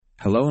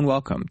Hello and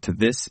welcome to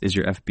This Is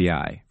Your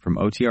FBI from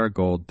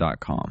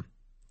OTRGold.com.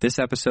 This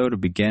episode will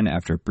begin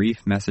after a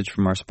brief message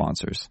from our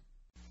sponsors.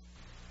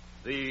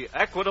 The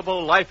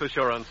Equitable Life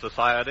Assurance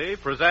Society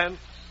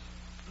presents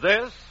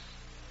This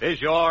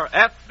Is Your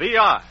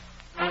FBI.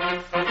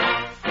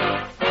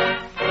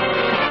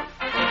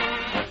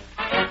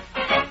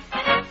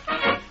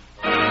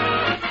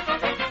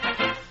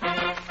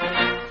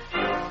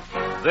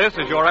 This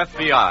is Your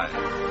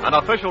FBI, an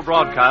official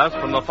broadcast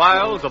from the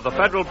files of the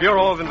Federal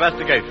Bureau of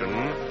Investigation,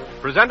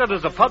 presented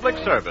as a public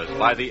service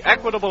by the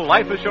Equitable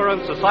Life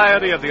Assurance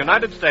Society of the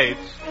United States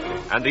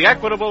and the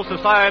Equitable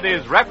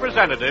Society's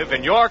representative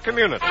in your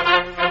community.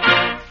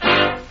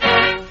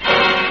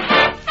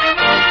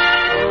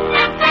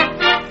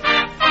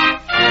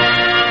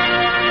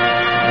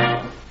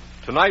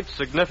 Tonight's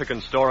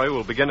significant story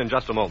will begin in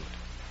just a moment.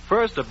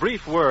 First, a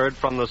brief word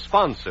from the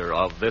sponsor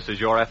of This Is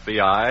Your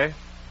FBI,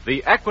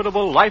 the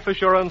Equitable Life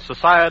Assurance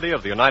Society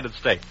of the United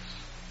States.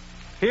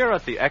 Here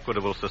at the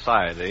Equitable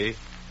Society,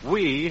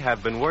 we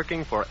have been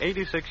working for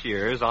 86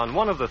 years on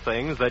one of the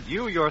things that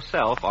you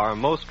yourself are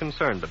most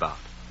concerned about: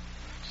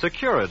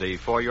 security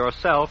for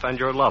yourself and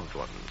your loved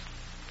ones.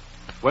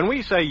 When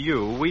we say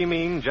you, we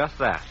mean just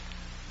that.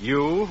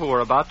 You who are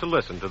about to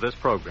listen to this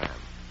program.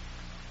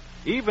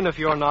 Even if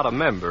you're not a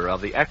member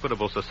of the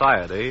Equitable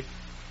Society,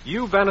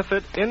 you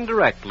benefit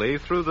indirectly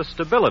through the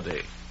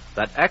stability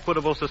that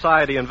Equitable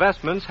Society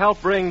investments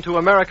help bring to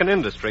American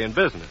industry and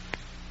business.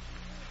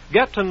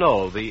 Get to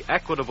know the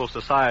Equitable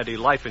Society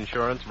life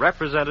insurance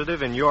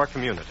representative in your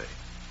community.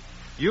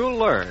 You'll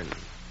learn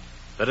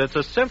that it's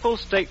a simple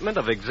statement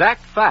of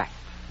exact fact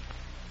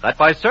that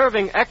by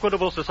serving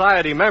Equitable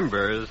Society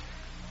members,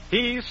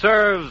 he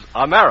serves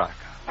America.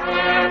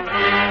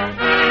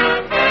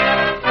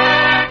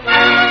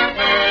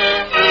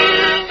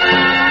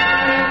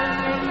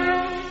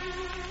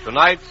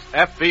 Tonight's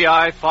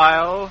FBI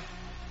file: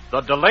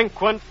 The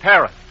Delinquent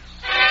Parents.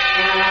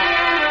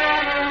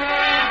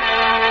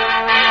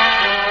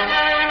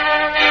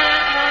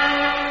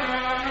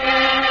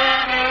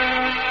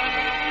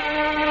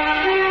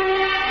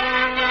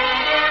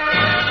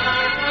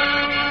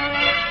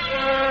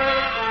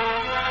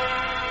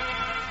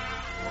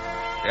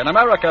 In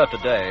America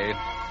today,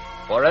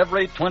 for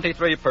every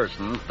 23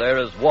 persons, there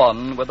is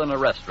one with an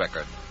arrest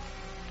record.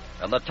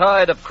 And the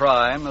tide of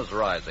crime is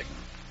rising.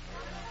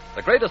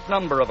 The greatest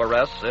number of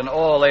arrests in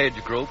all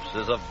age groups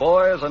is of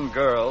boys and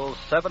girls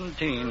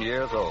 17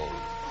 years old.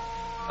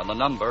 And the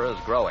number is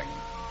growing.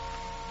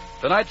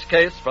 Tonight's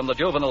case from the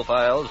juvenile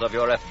files of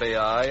your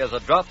FBI is a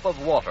drop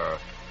of water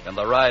in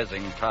the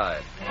rising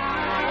tide.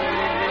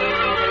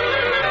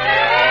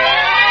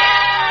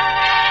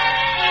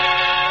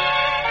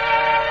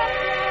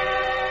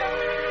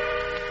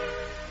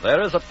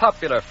 There is a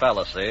popular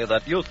fallacy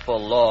that youthful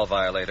law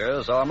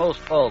violators are most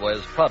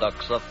always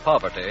products of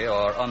poverty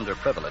or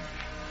underprivilege.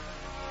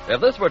 If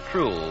this were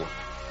true,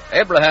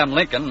 Abraham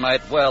Lincoln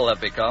might well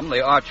have become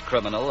the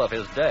arch-criminal of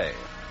his day.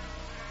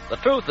 The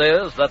truth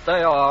is that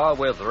they are,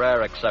 with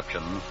rare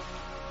exceptions,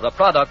 the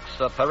products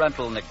of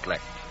parental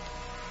neglect,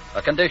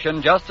 a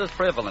condition just as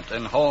prevalent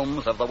in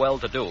homes of the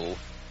well-to-do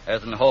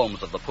as in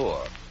homes of the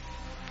poor.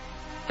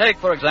 Take,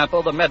 for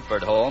example, the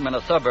Medford home in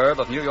a suburb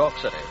of New York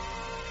City.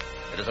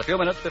 It is a few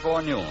minutes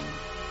before noon.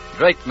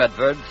 Drake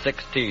Medford,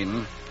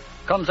 16,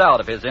 comes out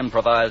of his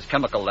improvised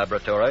chemical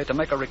laboratory to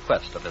make a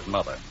request of his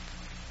mother.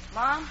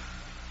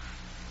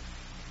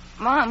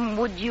 Mom,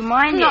 would you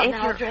mind Not if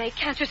now, you're... Drake.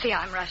 Can't you see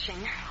I'm rushing?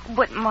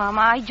 But, Mom,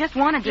 I just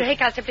wanted to...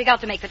 Drake, I simply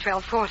got to make the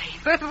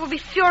 12:40. Bertha will be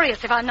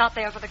furious if I'm not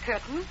there for the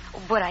curtain.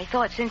 But I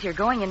thought since you're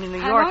going into New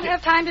York... I won't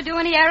have time to do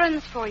any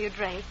errands for you,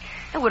 Drake.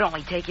 It would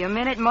only take you a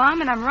minute, Mom,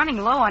 and I'm running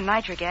low on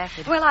nitric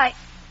acid. Well,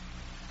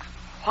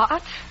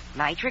 What?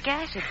 Nitric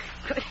acid?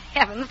 Good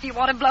heavens, do you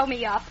want to blow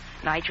me up?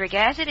 Nitric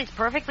acid is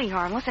perfectly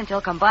harmless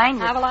until combined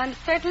with... Well, I'm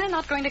certainly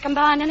not going to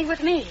combine any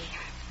with me.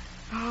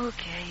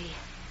 Okay.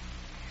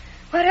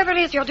 Whatever it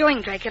is you're doing,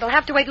 Drake, it'll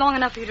have to wait long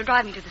enough for you to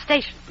drive me to the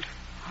station.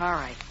 All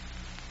right.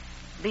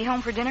 Be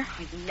home for dinner?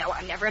 No,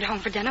 I'm never at home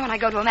for dinner when I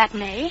go to a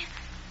matinee.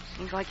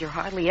 Seems like you're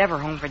hardly ever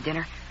home for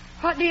dinner.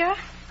 What, dear?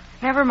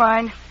 Never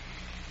mind.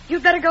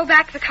 You'd better go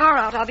back the car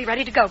out. I'll be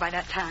ready to go by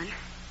that time.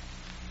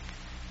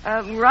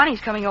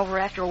 Ronnie's coming over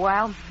after a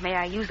while. May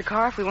I use the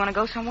car if we want to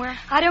go somewhere?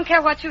 I don't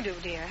care what you do,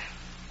 dear.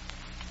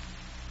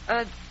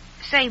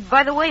 Say,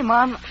 by the way,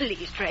 Mom...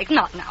 Please, Drake,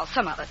 not now,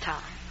 some other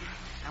time.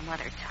 Some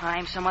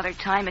other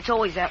time. It's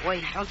always that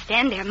way. Don't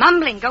stand there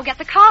mumbling. Go get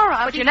the car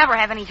out. But you never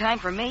have any time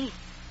for me.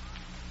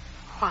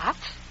 What?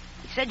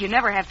 You said you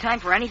never have time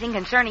for anything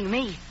concerning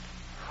me.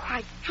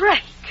 Why,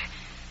 Drake,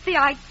 the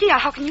idea,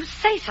 how can you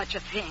say such a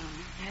thing?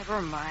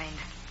 Never mind.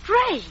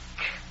 Drake!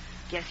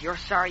 Guess you're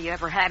sorry you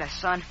ever had a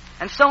son.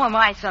 And so am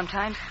I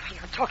sometimes.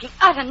 You're talking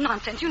utter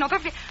nonsense. You know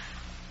perfectly...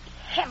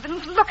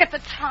 Heavens, look at the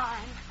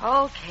time.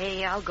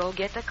 Okay, I'll go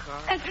get the car.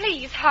 And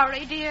please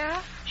hurry, dear.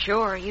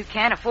 Sure, you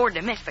can't afford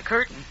to miss the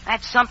curtain.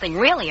 That's something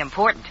really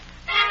important.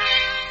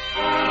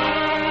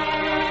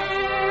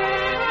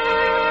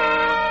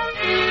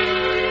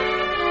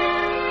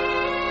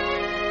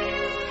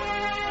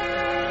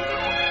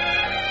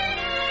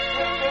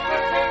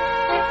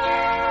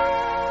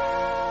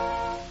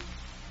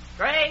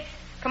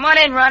 Come on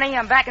in, Ronnie.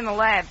 I'm back in the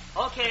lab.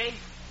 Okay.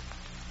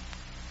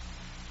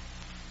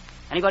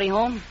 Anybody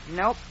home?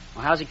 Nope.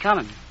 Well, how's it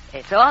coming?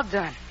 It's all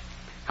done.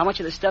 How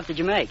much of the stuff did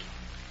you make?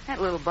 That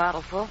little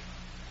bottle full.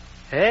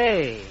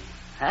 Hey,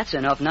 that's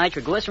enough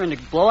nitroglycerin to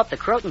blow up the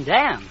Croton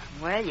Dam.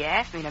 Well, you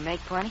asked me to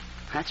make plenty.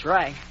 That's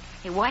right.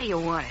 Hey, why do you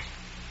want it?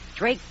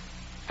 Drake,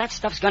 that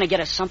stuff's gonna get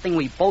us something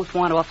we both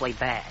want awfully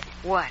bad.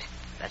 What?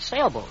 That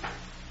sailboat.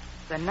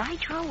 The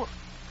nitro?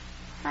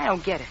 I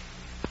don't get it.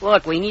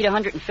 Look, we need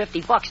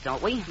 $150,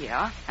 don't we?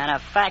 Yeah. And a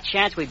fat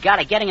chance we've got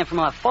of getting it from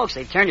our folks.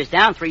 They've turned us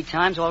down 3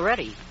 times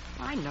already.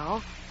 I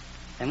know.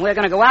 And we're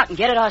gonna go out and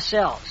get it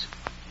ourselves.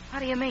 How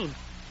do you mean?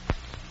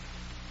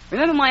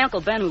 Remember my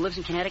Uncle Ben who lives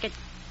in Connecticut?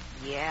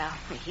 Yeah,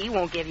 he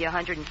won't give you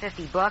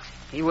 $150.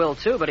 He will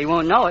too, but he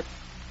won't know it.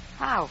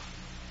 How?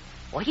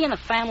 Well, he and the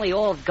family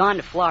all have gone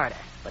to Florida.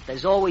 But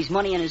there's always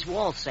money in his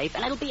wall safe,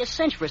 and it'll be a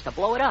cinch for us to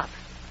blow it up.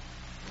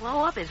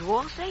 Blow up his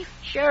wall safe?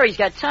 Sure, he's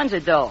got tons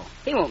of dough.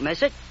 He won't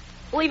miss it.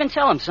 We'll even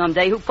tell him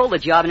someday who pulled the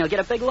job, and he'll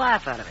get a big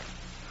laugh out of it.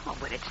 Oh,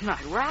 but it's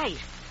not right.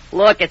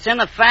 Look, it's in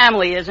the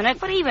family, isn't it?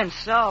 But even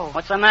so...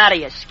 What's the matter,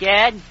 you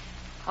scared?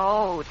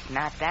 Oh, it's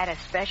not that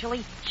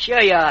especially. Sure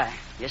you are.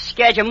 You're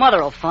scared your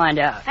mother will find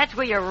out. That's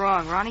where you're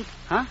wrong, Ronnie.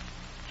 Huh?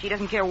 She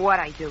doesn't care what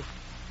I do.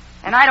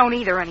 And I don't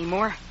either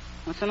anymore.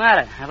 What's the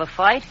matter? Have a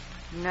fight?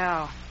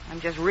 No.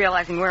 I'm just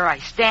realizing where I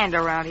stand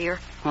around here.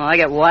 Well, I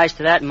got wise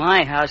to that in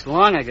my house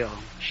long ago.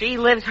 She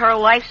lives her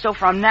life, so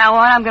from now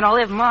on I'm going to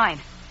live mine.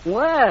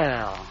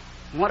 Well,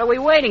 what are we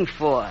waiting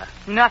for?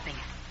 Nothing.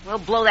 We'll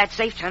blow that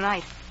safe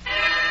tonight.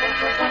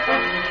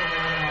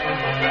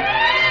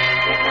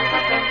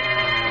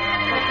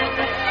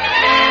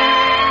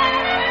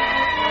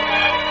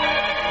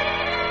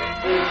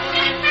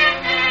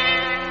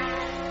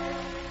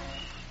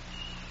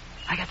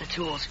 I got the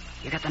tools.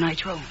 You got the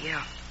nitro?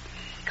 Yeah.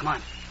 Come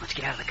on, let's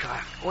get out of the car.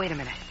 Wait a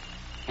minute.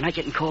 You're not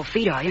getting cold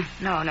feet, are you?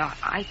 No.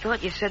 I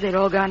thought you said they'd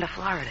all gone to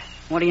Florida.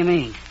 What do you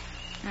mean?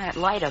 That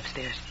light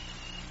upstairs.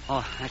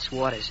 Oh, that's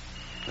Waters,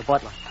 the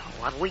butler.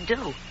 What'll we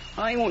do?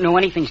 Oh, he won't know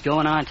anything's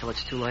going on till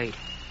it's too late.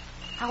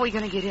 How are we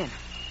going to get in?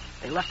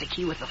 They left the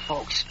key with the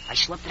folks. I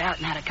slipped it out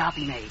and had a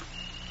copy made.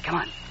 Come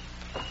on.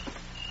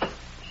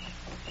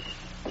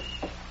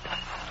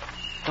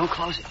 Don't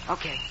close it.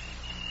 Okay.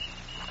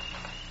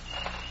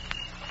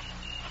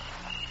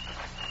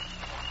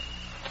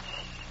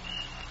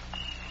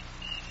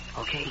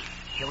 Okay,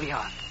 here we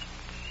are.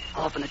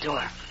 I'll open the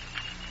door.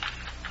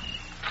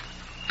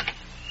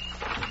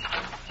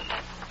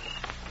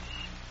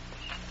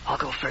 I'll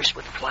go first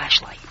with the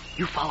flashlight.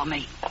 You follow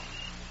me.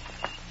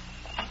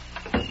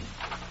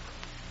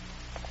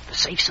 The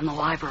safe's in the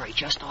library,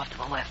 just off to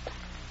the left.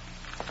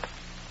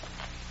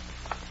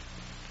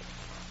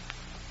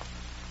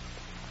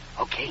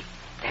 Okay,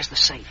 there's the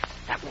safe.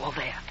 That wall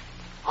there.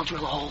 I'll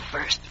drill a hole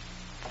first.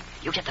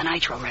 You get the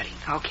nitro ready.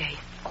 Okay.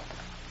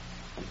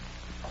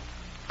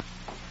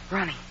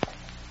 Ronnie.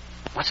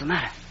 What's the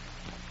matter?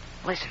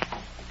 Listen.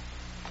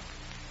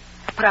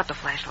 Put out the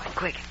flashlight,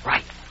 quick.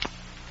 Right.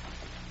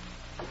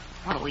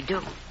 What'll we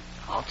do?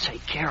 I'll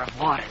take care of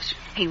Waters.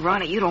 Hey,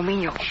 Ronnie, you don't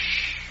mean you'll...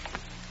 Shh.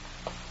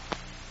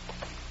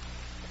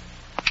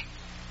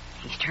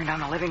 He's turned on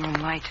the living room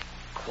light.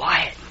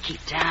 Quiet and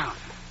keep down.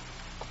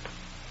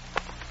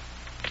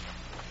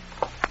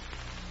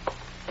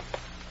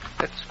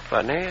 It's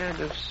funny. I'd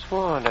have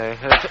sworn I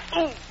heard...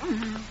 Oh!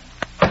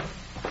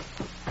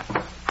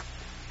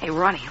 Hey,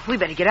 Ronnie, we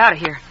better get out of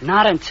here.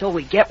 Not until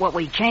we get what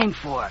we came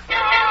for.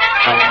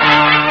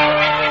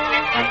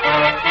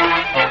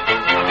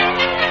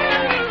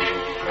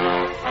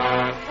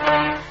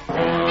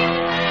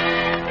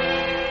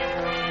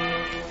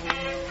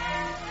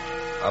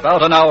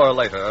 About an hour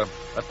later,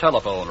 a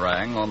telephone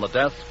rang on the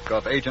desk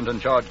of Agent in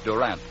Charge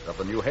Durant of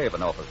the New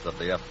Haven office of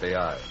the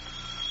FBI.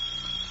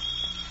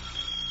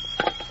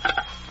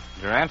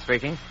 Durant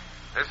speaking.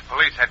 This is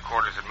police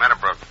headquarters at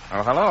Meadowbrook.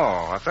 Oh,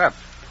 hello. What's up?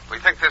 We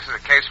think this is a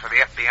case for the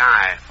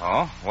FBI.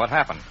 Oh, what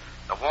happened?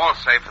 The wall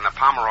safe in the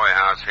Pomeroy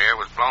house here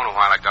was blown a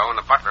while ago and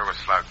the butler was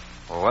slugged.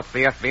 Well, what's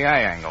the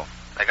FBI angle?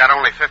 They got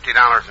only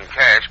 $50 in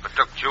cash, but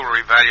took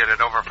jewelry valued at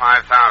over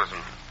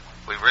 $5,000.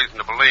 We've reason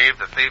to believe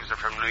the thieves are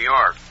from New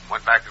York.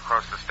 Went back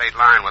across the state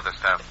line with the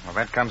stuff. Well,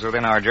 that comes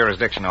within our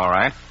jurisdiction, all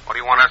right. What do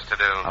you want us to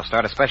do? I'll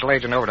start a special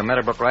agent over to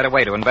Meadowbrook right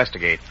away to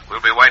investigate.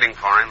 We'll be waiting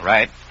for him.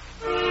 Right.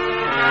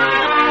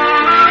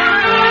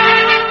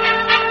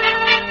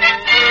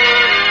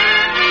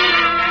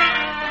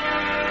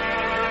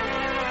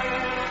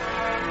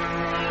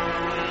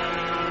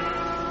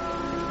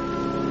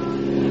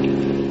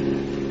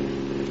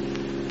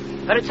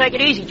 Better take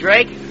it easy,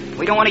 Drake.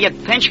 We don't want to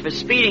get pinched for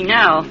speeding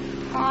now.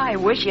 Oh, I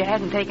wish you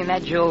hadn't taken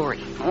that jewelry.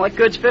 What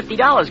good's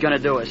 $50 gonna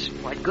do us?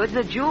 What good's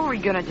the jewelry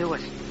gonna do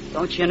us?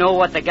 Don't you know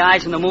what the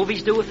guys in the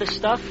movies do with this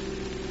stuff?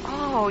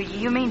 Oh,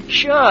 you mean...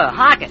 Sure,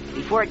 hock it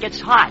before it gets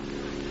hot.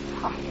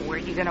 Oh, where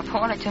are you gonna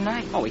pawn it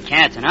tonight? Oh, we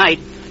can't tonight.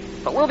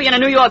 But we'll be in a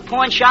New York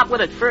pawn shop with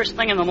it first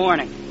thing in the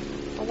morning.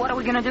 Well, what are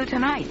we gonna do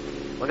tonight?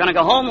 We're gonna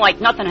go home like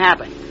nothing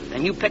happened.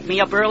 Then you pick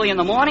me up early in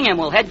the morning and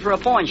we'll head for a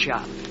pawn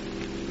shop.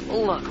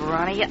 Look,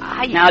 Ronnie,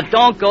 Now,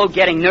 don't go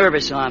getting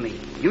nervous on me.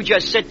 You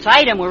just sit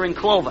tight and we're in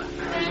clover.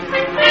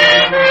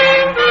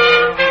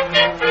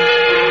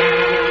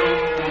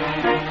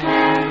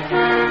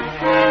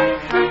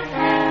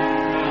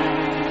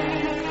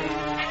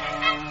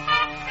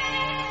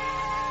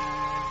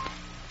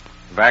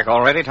 Back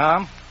already,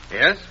 Tom?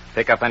 Yes?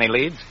 Pick up any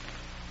leads?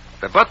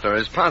 The butler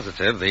is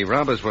positive the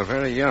robbers were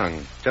very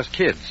young, just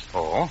kids.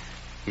 Oh?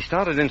 He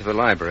started into the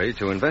library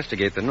to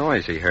investigate the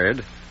noise he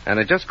heard, and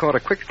had just caught a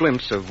quick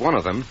glimpse of one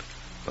of them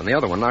when the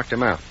other one knocked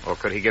him out. Or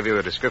could he give you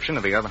a description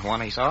of the other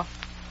one he saw?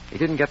 He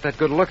didn't get that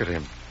good look at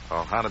him.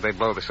 Oh, how did they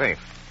blow the safe?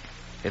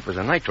 It was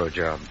a nitro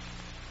job.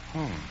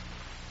 The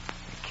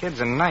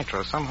kids and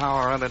nitro somehow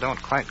or other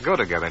don't quite go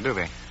together, do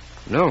they?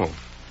 No.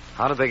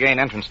 How did they gain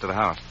entrance to the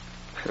house?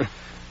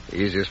 The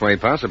easiest way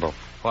possible.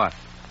 What?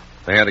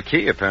 They had a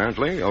key,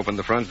 apparently, opened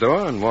the front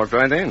door and walked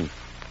right in.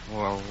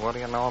 Well, what do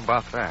you know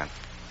about that?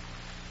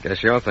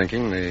 Guess you're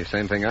thinking the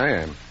same thing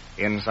I am.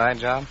 Inside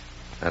job?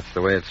 That's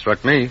the way it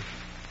struck me.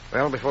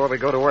 Well, before we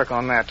go to work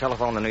on that,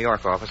 telephone the New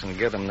York office and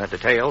give them the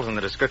details and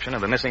the description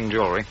of the missing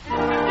jewelry.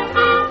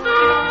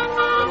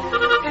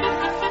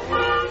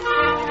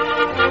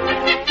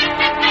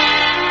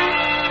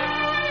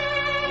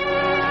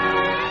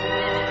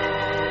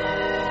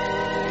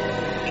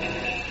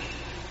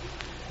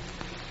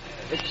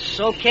 It's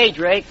okay,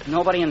 Drake.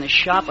 Nobody in the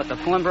shop but the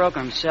pawnbroker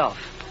himself.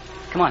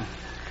 Come on.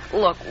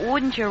 Look,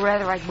 wouldn't you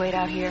rather I'd wait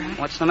out here? Huh?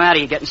 What's the matter?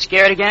 You getting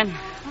scared again?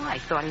 Well, I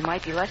thought he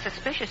might be less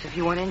suspicious if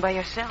you went in by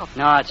yourself.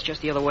 No, it's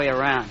just the other way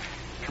around.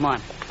 Come on.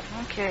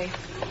 Okay.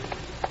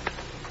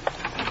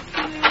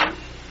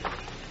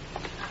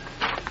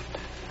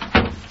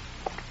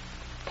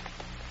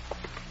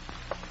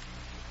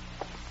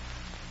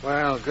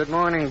 Well, good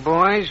morning,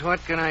 boys.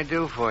 What can I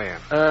do for you?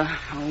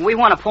 We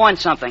want to pawn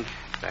something.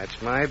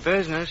 That's my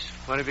business.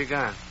 What have you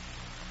got?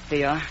 Here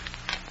you are.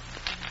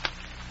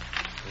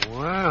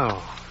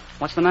 Wow.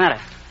 What's the matter?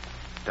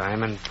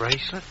 Diamond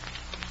bracelet?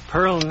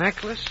 Pearl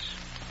necklace?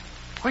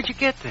 Where'd you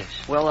get this?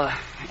 Well,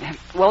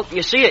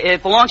 you see,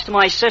 it belongs to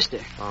my sister.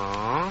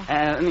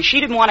 Oh?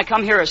 She didn't want to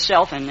come here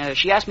herself, and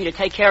she asked me to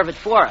take care of it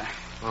for her.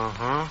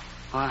 Uh-huh.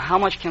 How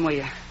much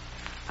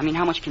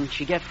can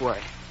she get for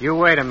it? You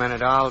wait a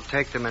minute. I'll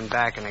take them in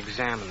back and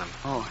examine them.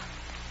 Oh.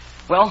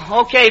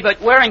 Well, okay,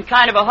 but we're in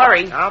kind of a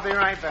hurry. I'll be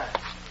right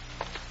back.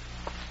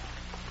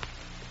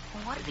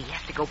 Well, what did he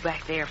have to go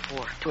back there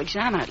for? To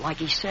examine it, like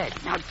he said.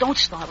 Now, don't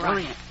start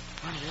hurrying.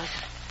 Ronnie,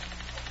 listen.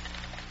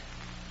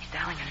 He's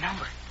dialing a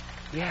number.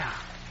 Yeah.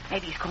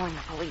 Maybe he's calling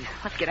the police.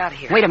 Let's get out of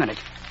here. Wait a minute.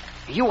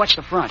 You watch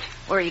the front.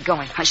 Where are you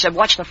going? I said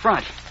watch the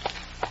front.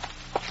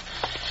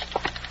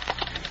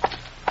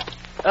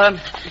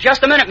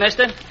 Just a minute,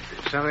 mister.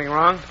 Something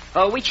wrong?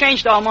 We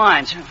changed our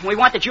minds. We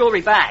want the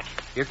jewelry back.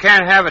 You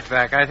can't have it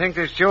back. I think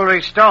this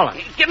jewelry's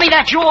stolen. Give me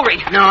that jewelry.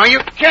 No, you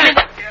can't.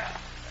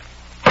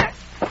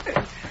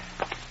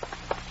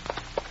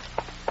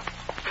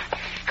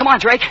 Come on,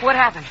 Drake. What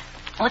happened?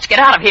 Let's get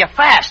out of here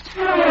fast.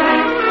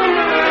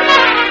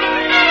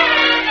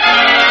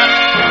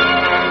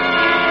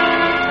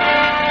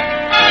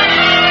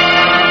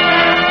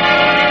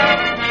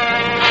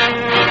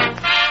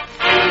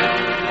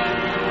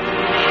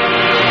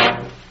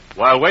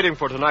 While waiting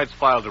for tonight's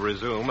file to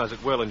resume, as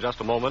it will in just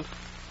a moment,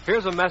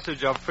 here's a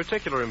message of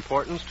particular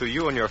importance to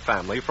you and your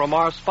family from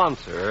our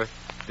sponsor,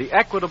 the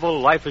Equitable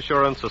Life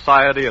Assurance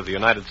Society of the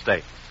United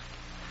States.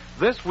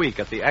 This week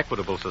at the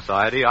Equitable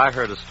Society, I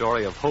heard a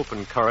story of hope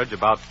and courage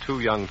about two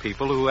young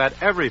people who had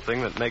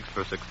everything that makes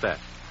for success.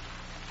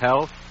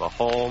 Health, a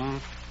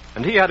home,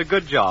 and he had a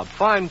good job,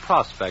 fine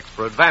prospects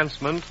for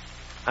advancement,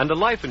 and a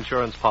life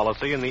insurance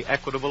policy in the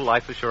Equitable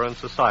Life Assurance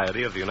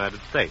Society of the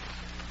United States.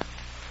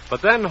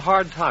 But then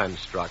hard times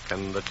struck,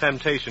 and the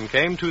temptation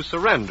came to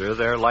surrender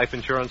their life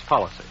insurance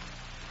policy.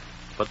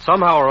 But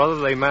somehow or other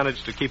they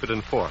managed to keep it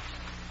in force.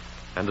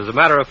 And as a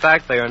matter of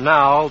fact, they are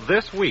now,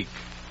 this week,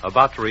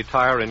 about to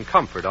retire in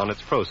comfort on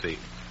its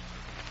proceeds.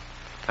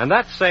 And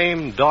that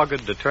same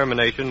dogged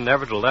determination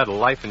never to let a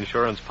life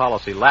insurance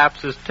policy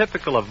lapse is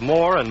typical of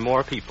more and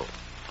more people.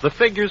 The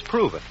figures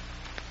prove it.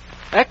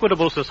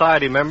 Equitable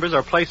Society members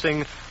are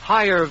placing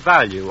higher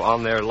value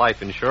on their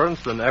life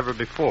insurance than ever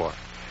before,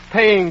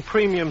 paying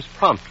premiums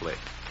promptly,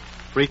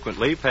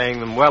 frequently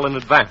paying them well in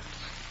advance.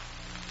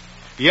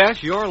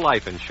 Yes, your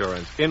life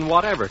insurance, in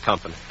whatever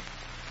company,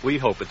 we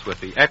hope it's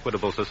with the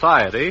Equitable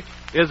Society,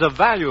 is a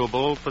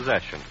valuable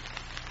possession.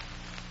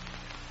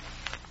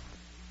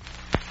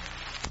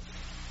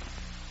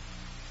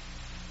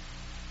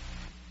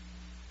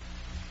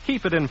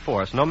 Keep it in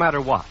force no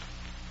matter what.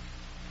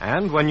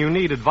 And when you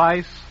need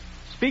advice,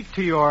 speak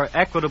to your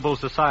Equitable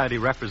Society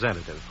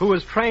representative, who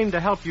is trained to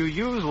help you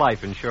use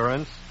life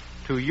insurance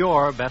to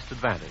your best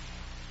advantage.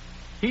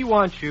 He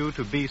wants you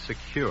to be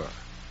secure.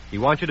 He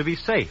wants you to be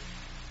safe.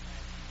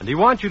 And he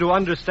wants you to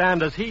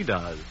understand, as he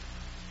does,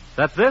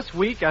 that this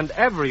week and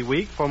every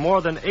week for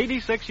more than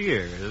 86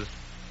 years,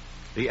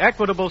 the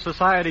Equitable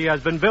Society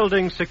has been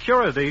building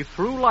security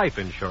through life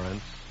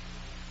insurance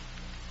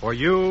for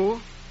you,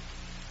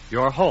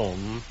 your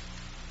home,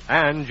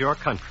 and your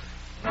country.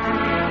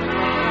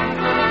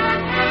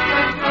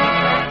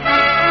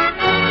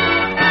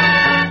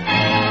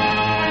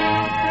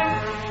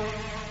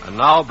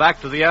 now back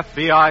to the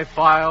FBI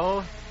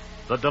file,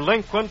 The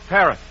Delinquent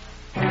Parent.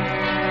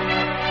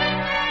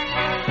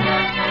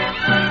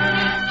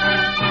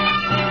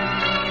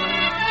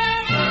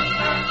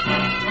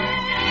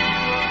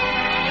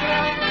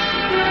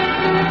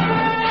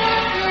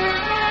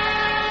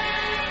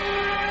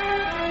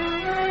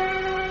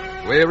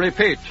 We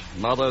repeat,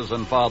 mothers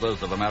and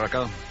fathers of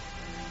America,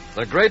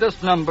 the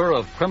greatest number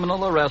of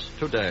criminal arrests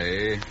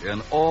today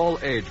in all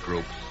age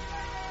groups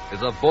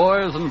is of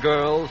boys and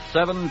girls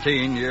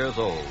 17 years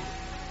old.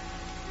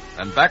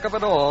 And back of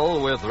it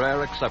all, with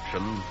rare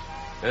exception,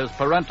 is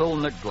parental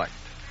neglect.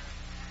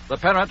 The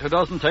parent who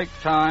doesn't take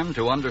time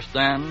to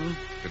understand,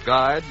 to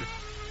guide,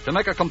 to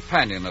make a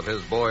companion of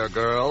his boy or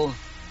girl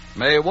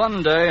may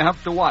one day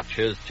have to watch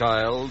his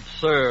child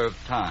serve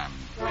time.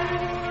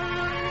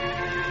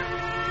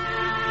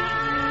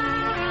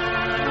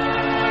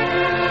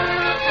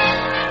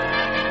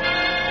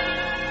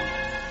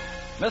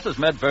 Mrs.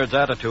 Medford's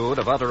attitude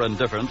of utter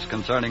indifference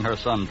concerning her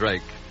son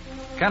Drake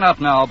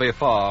cannot now be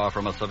far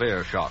from a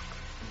severe shock.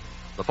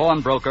 The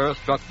pawnbroker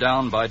struck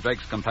down by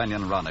Drake's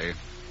companion Ronnie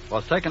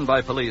was taken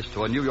by police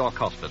to a New York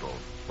hospital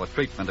for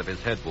treatment of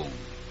his head wound.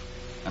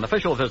 An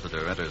official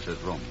visitor enters his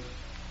room.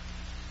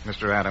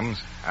 Mr. Adams,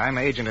 I'm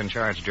agent in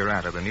charge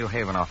Durant of the New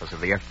Haven office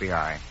of the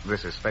FBI.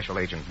 This is Special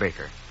Agent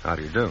Baker. How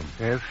do you do?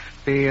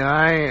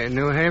 FBI,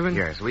 New Haven?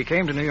 Yes, we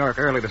came to New York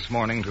early this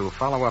morning to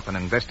follow up an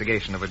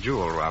investigation of a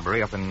jewel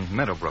robbery up in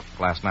Meadowbrook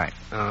last night.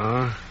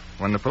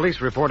 When the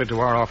police reported to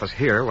our office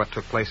here what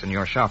took place in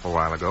your shop a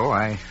while ago,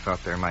 I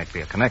thought there might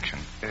be a connection.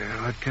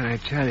 What can I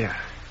tell you?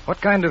 What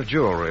kind of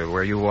jewelry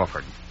were you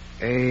offered?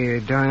 A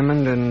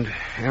diamond and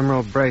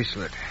emerald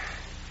bracelet.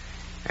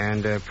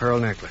 And a pearl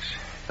necklace.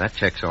 That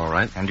checks all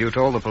right. And you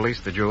told the police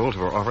the jewels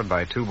were offered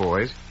by two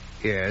boys?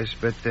 Yes,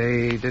 but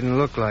they didn't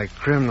look like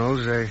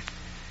criminals.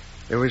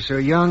 They were so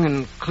young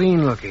and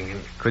clean-looking.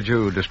 Could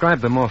you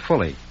describe them more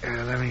fully?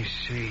 Let me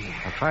see.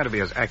 I'll try to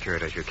be as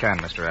accurate as you can,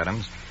 Mr.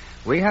 Adams.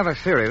 We have a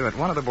theory that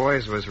one of the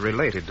boys was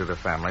related to the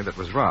family that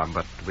was robbed,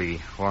 but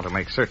we want to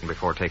make certain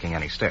before taking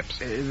any steps.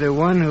 The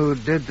one who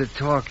did the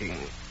talking,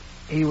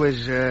 he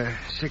was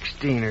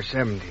 16 or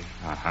 17.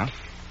 Uh-huh.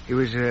 He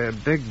was a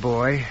big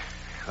boy,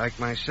 like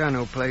my son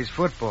who plays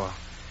football.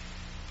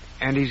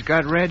 And he's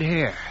got red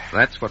hair.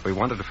 That's what we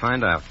wanted to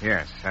find out.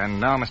 Yes,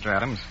 and now, Mr.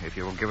 Adams, if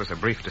you will give us a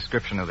brief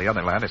description of the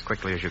other lad as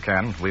quickly as you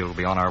can, we'll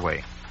be on our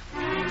way.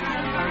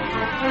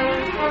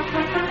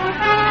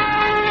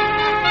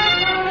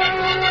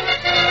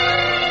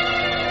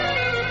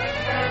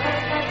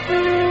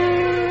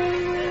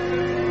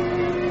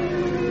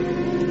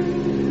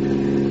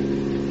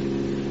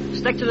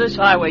 Stick to this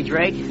highway,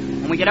 Drake.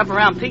 When we get up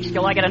around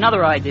Peekskill, I get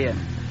another idea.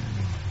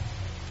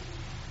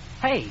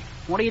 Hey,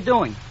 what are you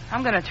doing?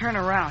 I'm going to turn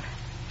around.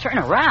 Turn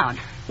around?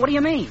 What do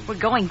you mean? We're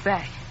going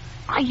back.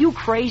 Are you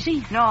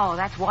crazy? No,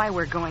 that's why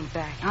we're going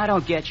back. I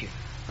don't get you.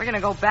 We're going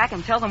to go back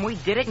and tell them we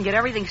did it and get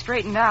everything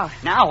straightened out.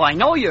 Now I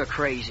know you're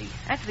crazy.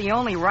 That's the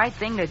only right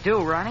thing to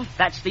do, Ronnie.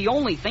 That's the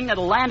only thing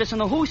that'll land us in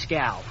the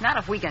hoosegow. Not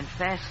if we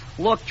confess.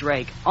 Look,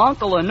 Drake,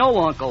 uncle or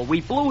no uncle,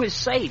 we blew his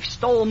safe,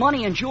 stole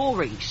money and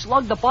jewelry,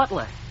 slugged the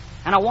butler.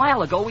 And a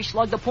while ago, we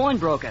slugged the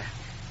pawnbroker.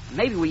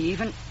 Maybe we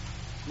even...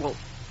 Well,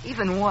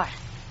 even what?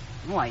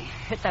 Well, I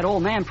hit that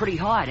old man pretty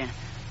hard, and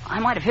I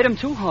might have hit him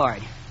too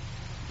hard.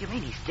 You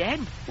mean he's dead?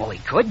 Well, he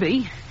could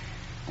be.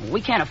 We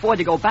can't afford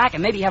to go back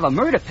and maybe have a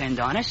murder pinned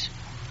on us.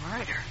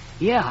 Murder?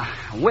 Yeah,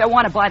 we're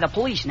wanted by the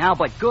police now,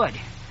 but good.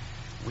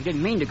 We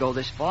didn't mean to go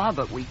this far,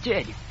 but we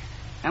did.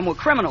 And we're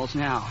criminals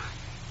now.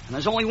 And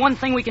there's only one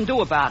thing we can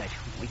do about it.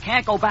 We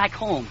can't go back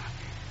home.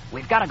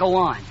 We've got to go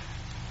on.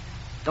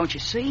 Don't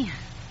you see?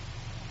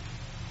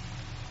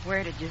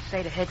 Where did you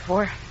say to head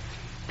for?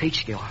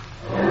 Peekskill.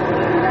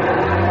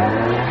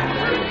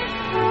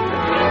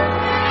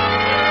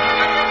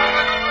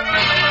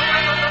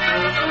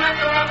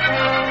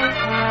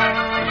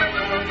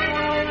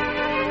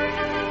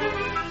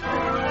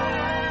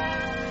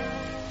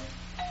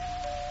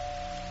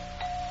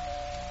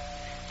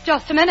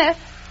 Just a minute.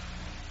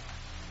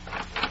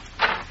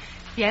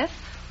 Yes?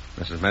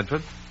 Mrs.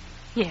 Medford?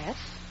 Yes.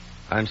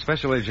 I'm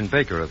Special Agent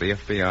Baker of the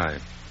FBI.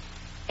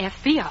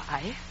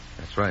 FBI?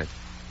 That's right.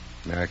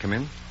 May I come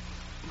in?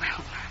 Well,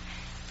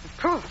 of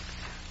course.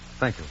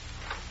 Thank you.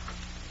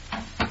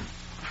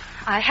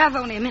 I have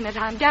only a minute.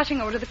 I'm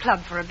dashing over to the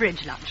club for a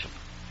bridge luncheon.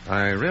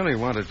 I really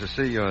wanted to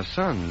see your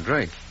son,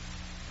 Drake.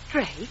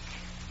 Drake?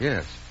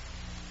 Yes.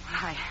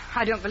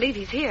 I don't believe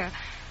he's here.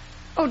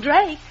 Oh,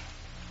 Drake.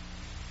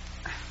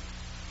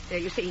 There,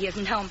 you see, he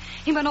isn't home.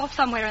 He went off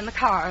somewhere in the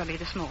car early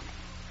this morning.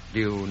 Do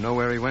you know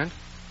where he went?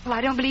 Well,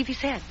 I don't believe he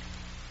said.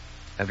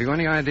 Have you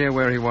any idea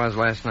where he was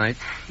last night?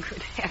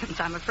 Good heavens,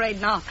 I'm afraid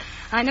not.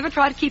 I never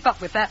try to keep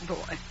up with that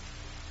boy.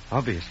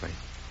 Obviously.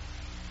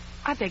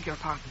 I beg your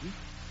pardon.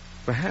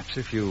 Perhaps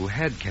if you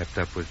had kept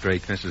up with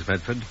Drake, Mrs.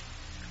 Medford,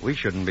 we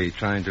shouldn't be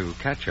trying to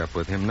catch up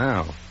with him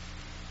now.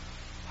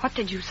 What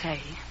did you say?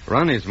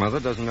 Ronnie's mother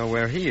doesn't know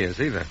where he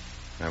is either.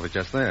 I was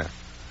just there.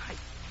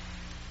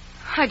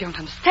 I don't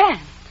understand.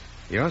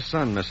 Your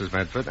son, Mrs.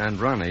 Medford, and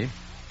Ronnie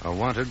are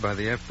wanted by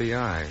the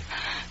FBI.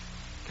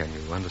 Can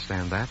you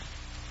understand that?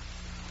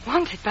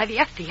 Wanted by the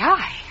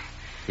FBI?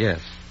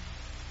 Yes.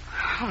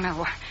 Oh,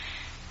 no.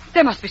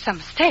 There must be some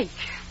mistake.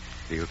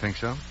 Do you think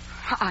so?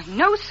 I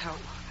know so.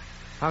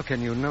 How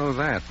can you know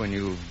that when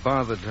you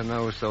bothered to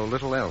know so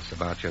little else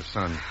about your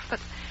son?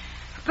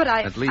 But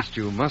I... At least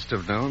you must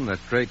have known that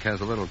Drake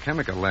has a little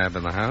chemical lab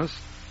in the house.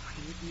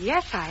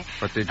 Yes, I...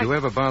 But did you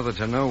ever bother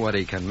to know what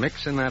he can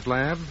mix in that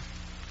lab?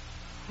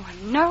 Well,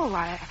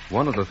 no,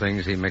 One of the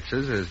things he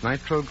mixes is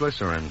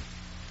nitroglycerin.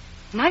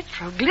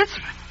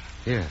 Nitroglycerin?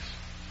 Yes.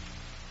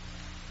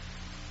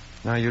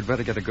 Now, you'd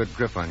better get a good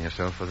grip on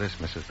yourself for this,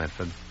 Mrs.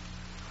 Medford.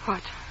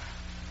 What?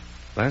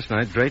 Last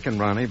night, Drake and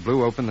Ronnie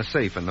blew open the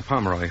safe in the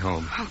Pomeroy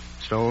home.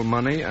 Stole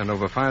money and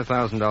over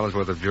 $5,000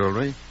 worth of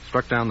jewelry,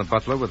 struck down the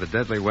butler with a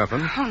deadly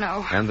weapon. Oh,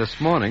 no. And this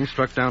morning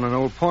struck down an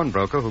old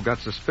pawnbroker who got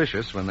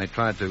suspicious when they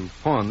tried to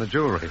pawn the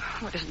jewelry.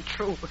 Oh, it isn't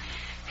true.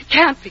 It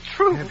can't be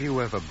true. Have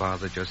you ever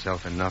bothered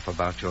yourself enough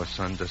about your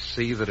son to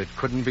see that it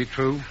couldn't be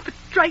true? But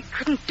Drake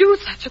couldn't do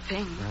such a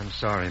thing. I'm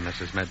sorry,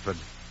 Mrs. Medford.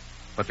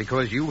 But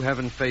because you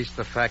haven't faced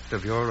the fact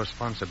of your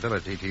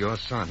responsibility to your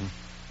son,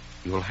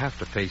 you'll have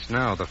to face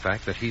now the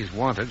fact that he's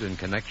wanted in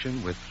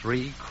connection with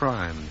 3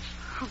 crimes.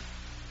 Oh,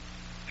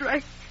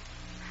 Drake.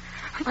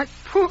 My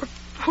poor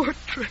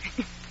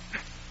Drake.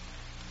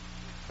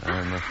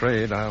 I'm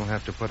afraid I'll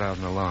have to put out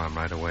an alarm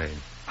right away.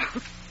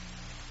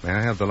 May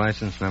I have the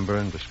license number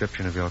and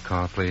description of your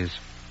car, please?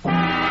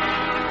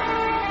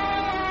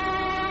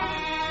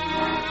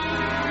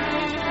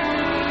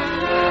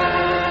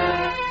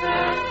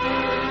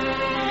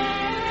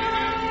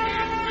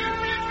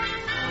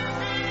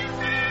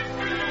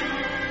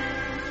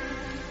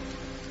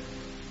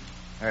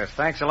 Yes,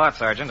 thanks a lot,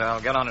 Sergeant.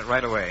 I'll get on it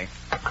right away.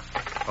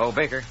 Oh,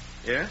 Baker.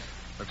 Yes?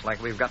 Looks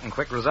like we've gotten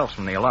quick results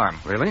from the alarm.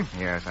 Really?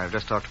 Yes, I've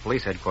just talked to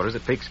police headquarters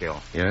at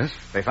Peekskill. Yes?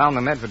 They found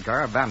the Medford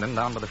car abandoned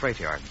down by the freight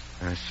yard.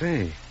 I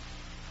see.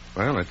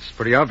 Well, it's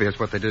pretty obvious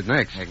what they did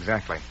next.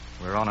 Exactly.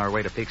 We're on our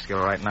way to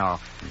Peekskill right now.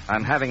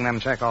 I'm having them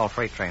check all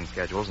freight train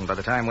schedules, and by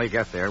the time we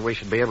get there, we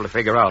should be able to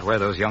figure out where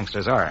those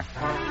youngsters are.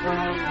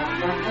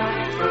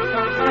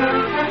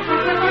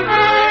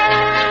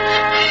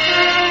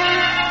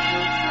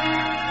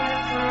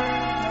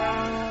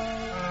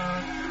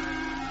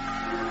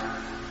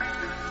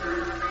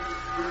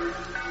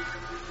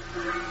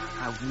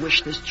 I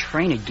wish this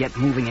train would get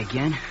moving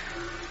again.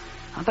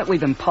 I bet we've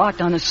been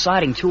parked on this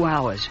siding 2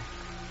 hours.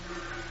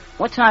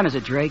 What time is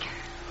it, Drake?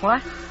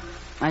 What?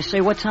 I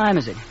say, what time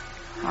is it?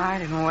 I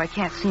don't know. I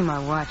can't see my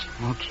watch.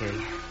 Okay.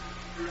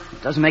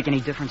 It doesn't make any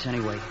difference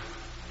anyway.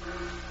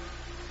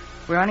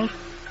 Ronnie?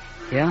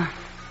 Yeah?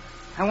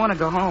 I want to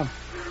go home.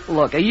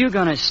 Look, are you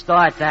going to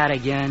start that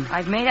again?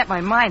 I've made up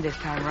my mind this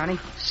time, Ronnie.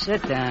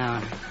 Sit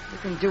down. You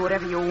can do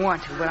whatever you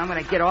want to, but I'm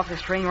going to get off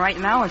this train right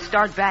now and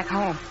start back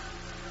home.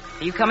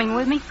 Are you coming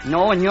with me?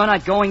 No, and you're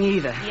not going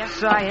either.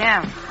 Yes, I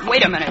am.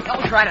 Wait a minute.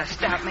 Don't try to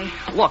stop me.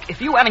 Look,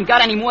 if you haven't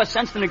got any more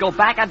sense than to go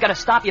back, I've got to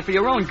stop you for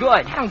your own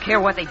good. I don't care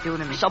what they do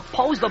to me.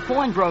 Suppose the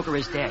pawnbroker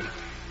is dead.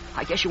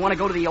 I guess you want to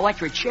go to the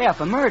electric chair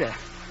for murder.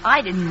 I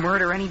didn't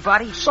murder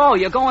anybody. So,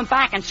 you're going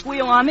back and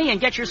squeal on me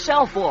and get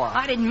yourself off.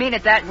 I didn't mean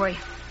it that way.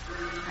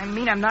 I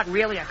mean, I'm not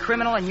really a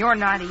criminal, and you're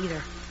not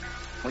either.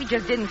 We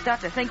just didn't stop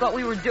to think what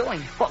we were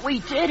doing. But we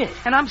did it.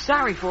 And I'm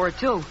sorry for it,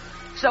 too.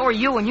 So are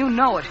you, and you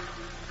know it.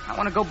 I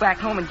want to go back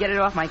home and get it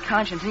off my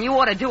conscience, and you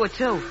ought to do it,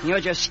 too.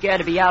 You're just scared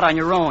to be out on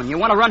your own. You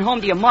want to run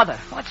home to your mother.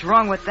 What's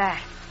wrong with that?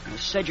 You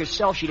said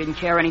yourself she didn't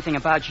care anything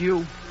about you.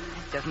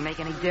 It doesn't make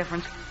any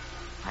difference.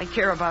 I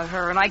care about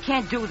her, and I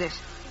can't do this.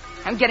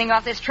 I'm getting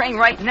off this train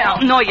right now.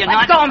 No, you're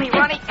not. Let go of me,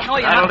 Ronnie. No,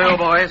 you're That'll not. do,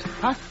 boys.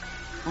 Huh?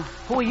 Oh,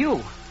 who are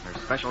you? We're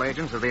special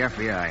agents of the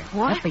FBI.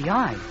 What?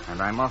 FBI?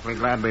 And I'm awfully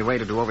glad we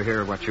waited to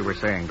overhear what you were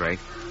saying, Drake.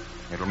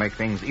 It'll make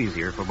things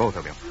easier for both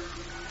of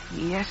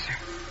you. Yes, sir.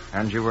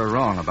 And you were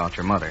wrong about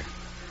your mother.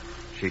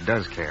 She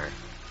does care.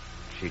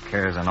 She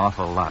cares an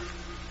awful lot.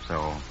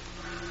 So,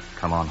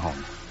 come on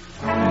home.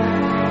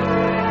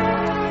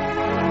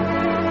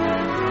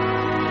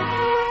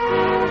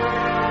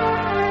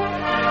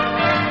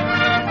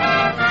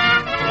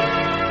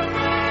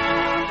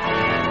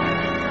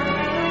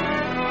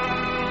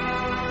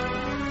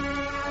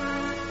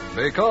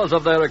 Because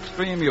of their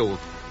extreme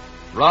youth,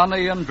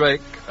 Ronnie and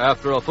Drake,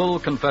 after a full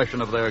confession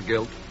of their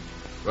guilt,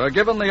 were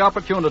given the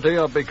opportunity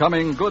of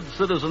becoming good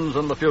citizens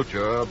in the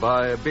future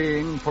by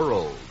being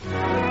paroled.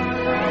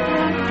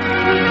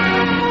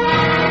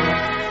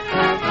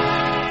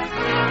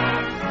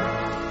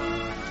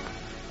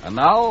 And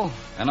now,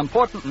 an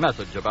important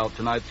message about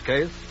tonight's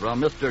case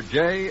from Mr.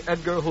 J.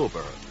 Edgar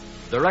Hoover,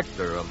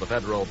 Director of the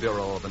Federal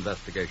Bureau of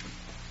Investigation.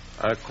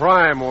 A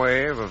crime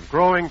wave of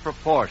growing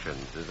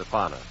proportions is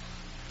upon us.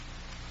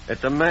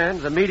 It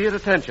demands immediate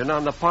attention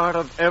on the part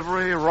of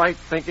every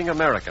right-thinking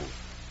American.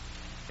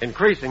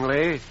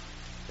 Increasingly,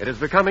 it is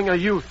becoming a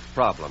youth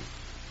problem.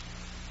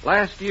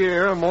 Last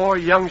year, more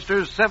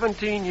youngsters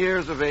 17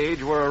 years of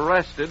age were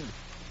arrested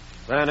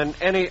than in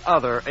any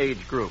other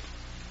age group.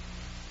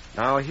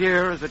 Now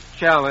here is a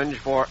challenge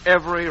for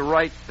every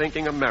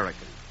right-thinking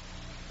American.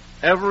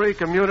 Every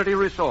community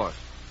resource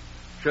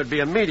should be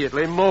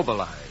immediately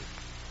mobilized,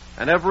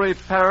 and every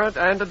parent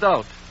and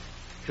adult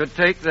should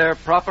take their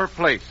proper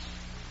place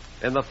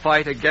in the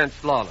fight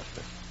against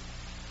lawlessness.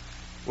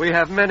 We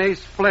have many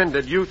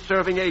splendid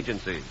youth-serving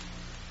agencies.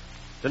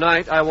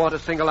 Tonight, I want to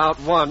single out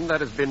one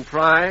that has been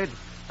tried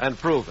and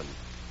proven: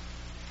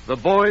 the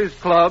Boys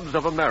Clubs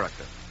of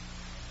America.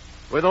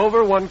 With over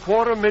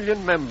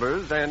 250,000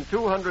 members and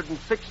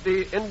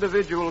 260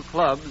 individual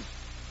clubs,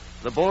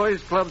 the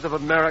Boys Clubs of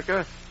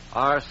America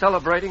are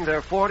celebrating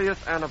their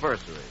 40th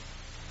anniversary.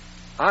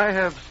 I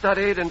have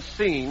studied and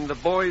seen the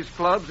Boys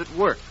Clubs at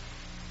work.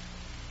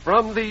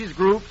 From these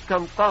groups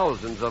come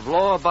thousands of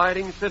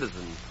law-abiding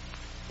citizens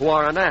who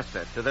are an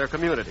asset to their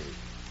communities.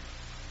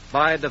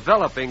 By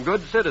developing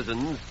good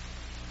citizens,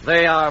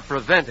 they are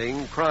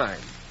preventing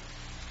crime.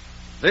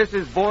 This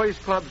is Boys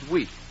Clubs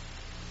Week,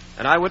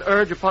 and I would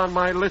urge upon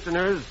my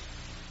listeners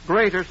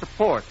greater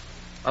support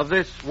of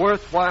this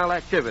worthwhile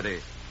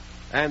activity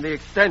and the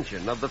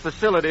extension of the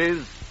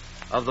facilities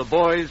of the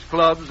Boys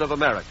Clubs of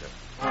America.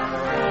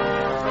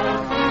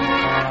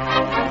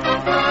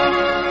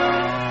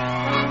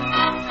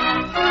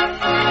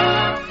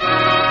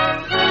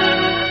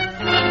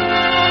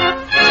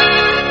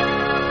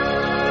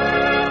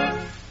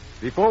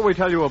 Before we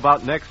tell you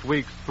about next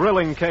week's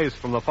thrilling case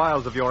from the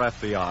files of your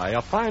FBI,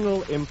 a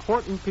final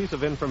important piece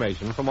of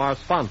information from our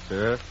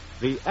sponsor,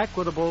 the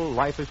Equitable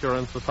Life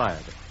Assurance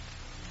Society.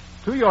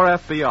 To your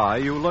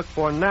FBI, you look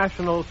for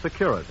national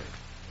security,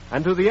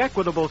 and to the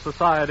Equitable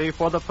Society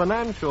for the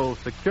financial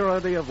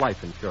security of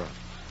life insurance.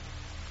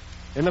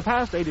 In the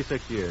past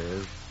 86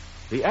 years,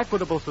 the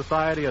Equitable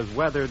Society has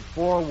weathered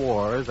 4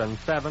 wars and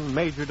 7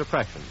 major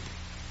depressions.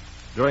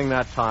 During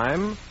that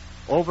time,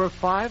 over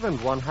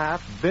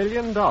 $5.5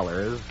 billion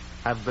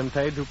have been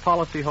paid to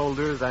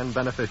policyholders and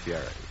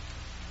beneficiaries.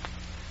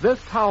 This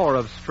tower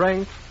of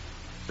strength,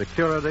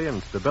 security,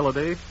 and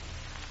stability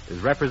is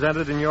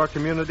represented in your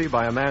community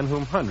by a man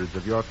whom hundreds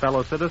of your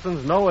fellow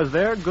citizens know as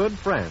their good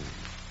friend,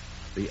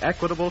 the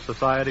Equitable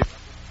Society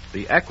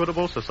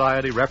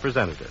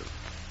representative,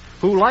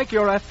 who, like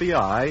your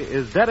FBI,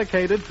 is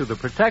dedicated to the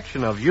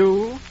protection of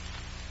you,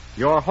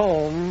 your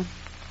home,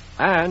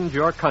 and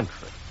your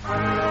country.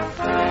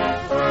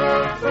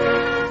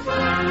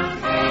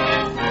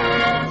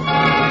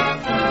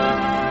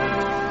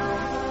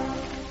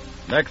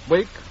 Next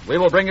week, we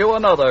will bring you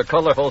another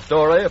colorful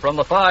story from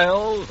the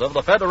files of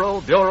the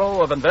Federal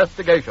Bureau of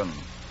Investigation,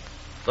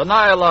 the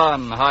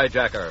Nylon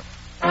Hijacker.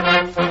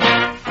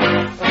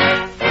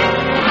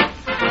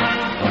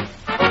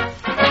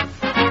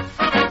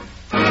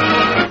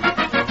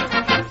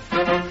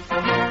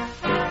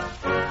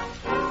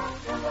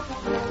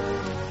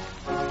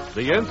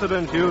 The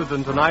incidents used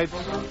in tonight's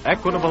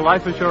Equitable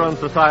Life Assurance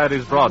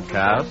Society's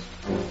broadcast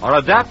are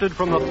adapted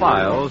from the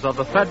files of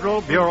the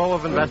Federal Bureau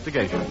of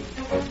Investigation.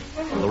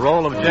 The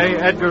role of J.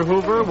 Edgar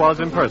Hoover was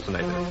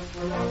impersonated.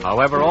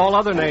 However, all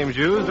other names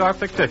used are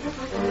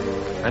fictitious,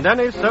 and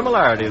any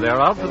similarity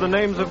thereof to the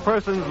names of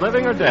persons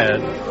living or dead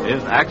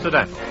is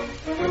accidental.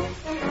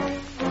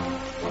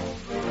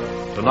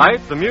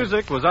 Tonight, the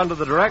music was under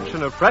the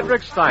direction of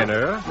Frederick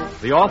Steiner,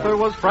 the author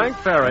was Frank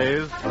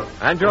Ferries,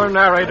 and your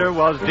narrator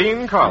was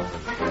Dean Carlton.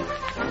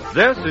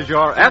 This is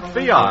Your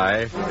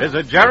FBI is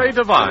a Jerry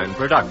Devine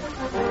production.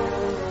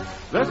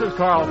 This is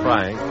Carl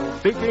Frank,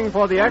 speaking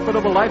for the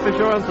Equitable Life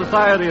Assurance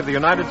Society of the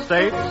United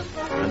States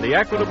and the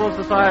Equitable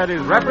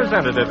Society's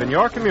representative in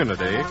your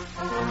community,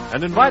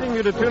 and inviting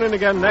you to tune in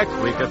again next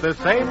week at this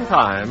same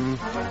time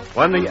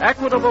when the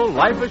Equitable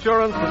Life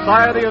Assurance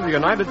Society of the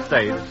United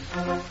States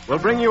will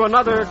bring you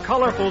another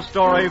colorful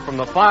story from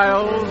the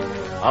files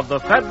of the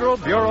Federal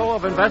Bureau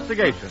of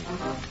Investigation,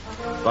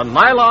 the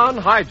Nylon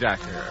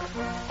Hijacker,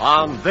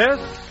 on This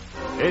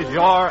Is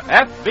Your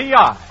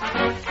FBI.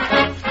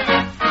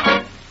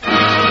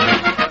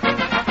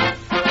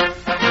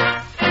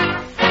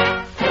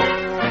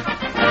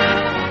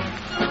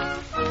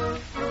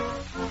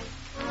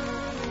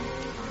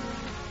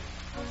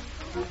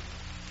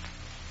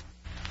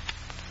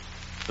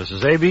 This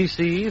is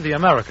ABC, the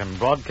American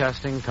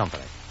Broadcasting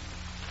Company.